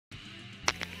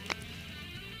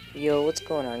Yo, what's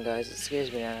going on, guys? It's Scares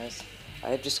Bananas.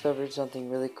 I've discovered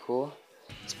something really cool.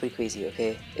 It's pretty crazy,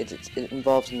 okay? It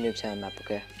involves a Nuketown map,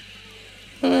 okay?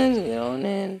 Let's get on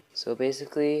in. So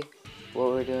basically, what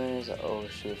we're doing is, oh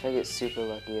shoot, if I get super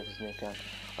lucky if it's Nuketown.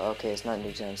 Okay, it's not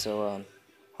Nuketown, so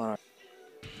hold on.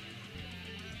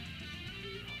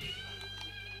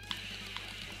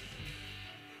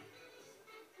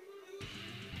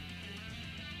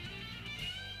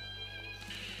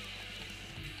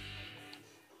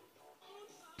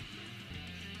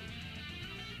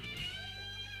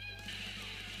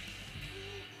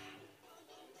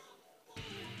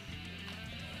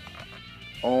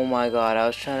 Oh my god, I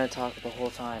was trying to talk the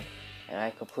whole time, and I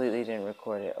completely didn't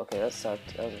record it. Okay, that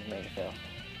sucked. That was a major fail.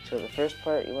 So the first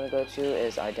part you want to go to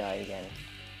is I died again.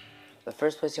 The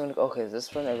first place you want to go, okay,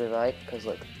 this one I really like, because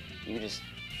look, you just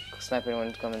snipe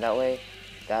anyone coming that way,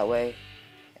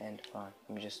 and hold on,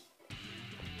 let me just,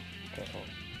 careful,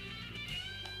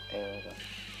 there we go.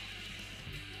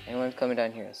 Anyone coming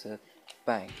down here, so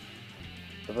bang,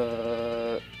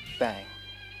 bang.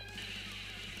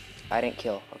 I didn't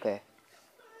kill, okay.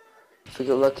 If we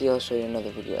get lucky, I'll show you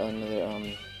another video,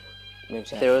 maybe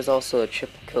there was also a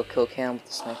triple kill cam with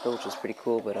the sniper, which is pretty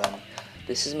cool, but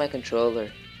this is my controller.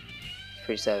 It's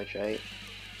pretty savage, right?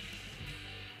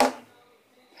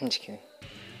 I'm just kidding.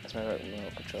 That's my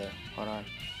remote controller. Hold on.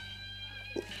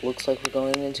 Looks like we're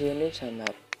going into a Nuketown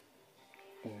map.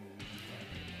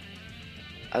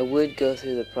 I would go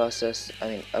through the process.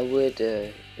 I would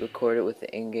record it with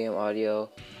the in-game audio.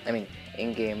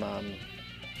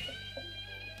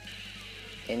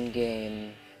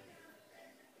 In-game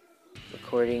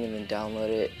recording, and then download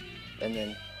it, and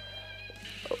then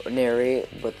narrate.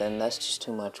 But then that's just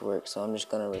too much work. So I'm just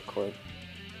gonna record.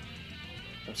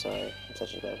 I'm sorry. I'm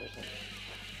such a bad person.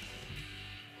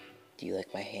 Do you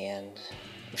like my hand?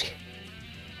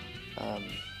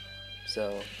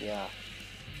 So yeah.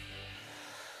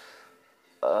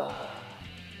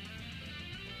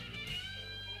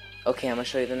 Okay, I'm gonna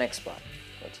show you the next spot.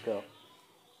 Let's go.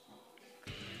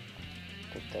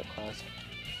 Pick that class.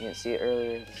 You didn't see it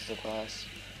earlier. This is a class.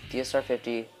 DSR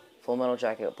 50, full metal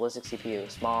jacket, ballistic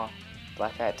CPU, small,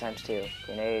 black hat ×2,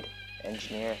 grenade,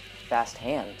 engineer, fast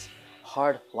hands,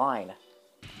 hard line.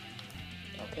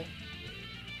 Okay.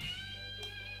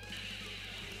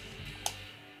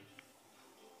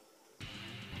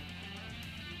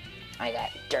 I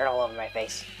got dirt all over my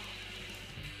face.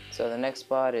 So the next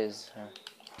spot is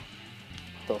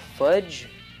the fudge.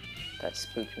 That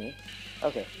spooked me.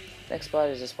 Okay, next spot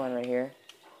is this one right here.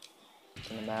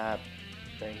 It's on the map,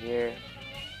 right here.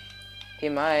 He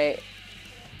might.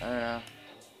 I don't know.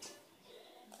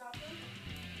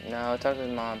 No, talk to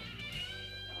his mom.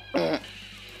 I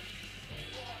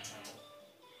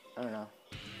don't know.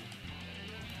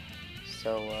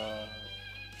 So,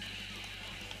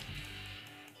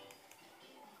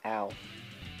 ow.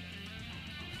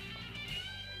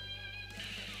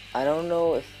 I don't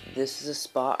know if this is a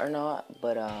spot or not,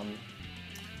 but,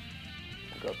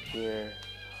 go up here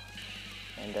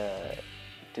and,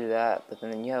 do that, but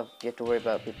then you have to worry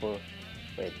about people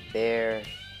right there,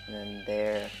 and then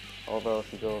there, although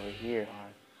if you go over here,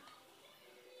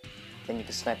 then you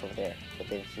can snipe over there, but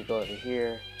then if you go over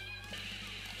here,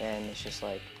 then it's just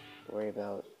like, worry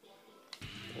about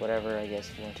whatever, I guess,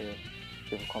 if you want to,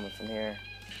 people coming from here,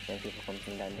 then people coming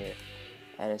from down here.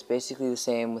 And it's basically the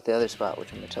same with the other spot,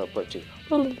 which I'm going to teleport to.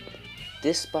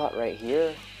 This spot right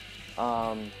here,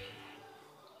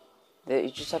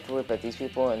 you just have to worry about these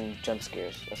people and jump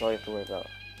scares. That's all you have to worry about.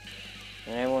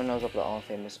 And everyone knows about the All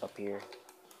Famous up here.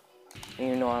 And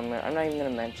you know, I'm not even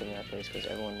going to mention that place because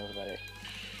everyone knows about it.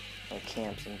 Like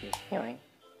camps and beautiful. Anyway.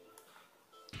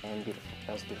 And beautiful.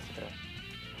 That was beautiful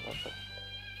though. Perfect.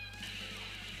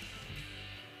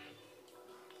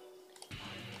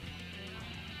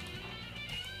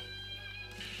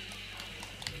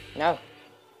 No.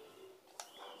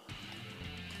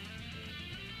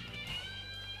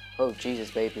 Oh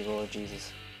Jesus, baby, Lord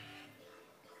Jesus.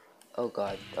 Oh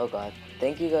God, oh God.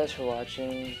 Thank you guys for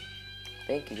watching.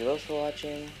 Thank you girls for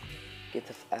watching. Get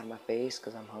the out of my face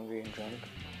because I'm hungry and drunk.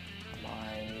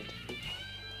 Mind.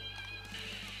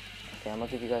 Okay, I'm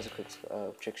gonna give you guys a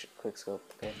quick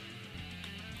scope. Okay.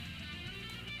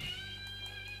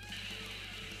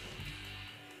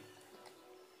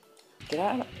 Get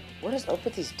out! What is up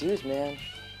with these dudes, man?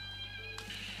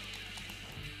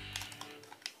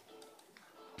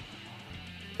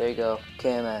 There you go,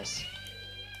 KMS.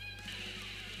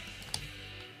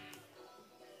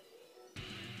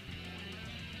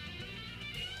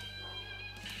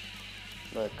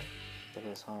 Look at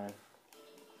this horn.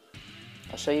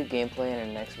 I'll show you gameplay in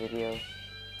the next video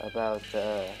about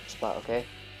the spot, okay?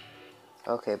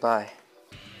 Okay, bye.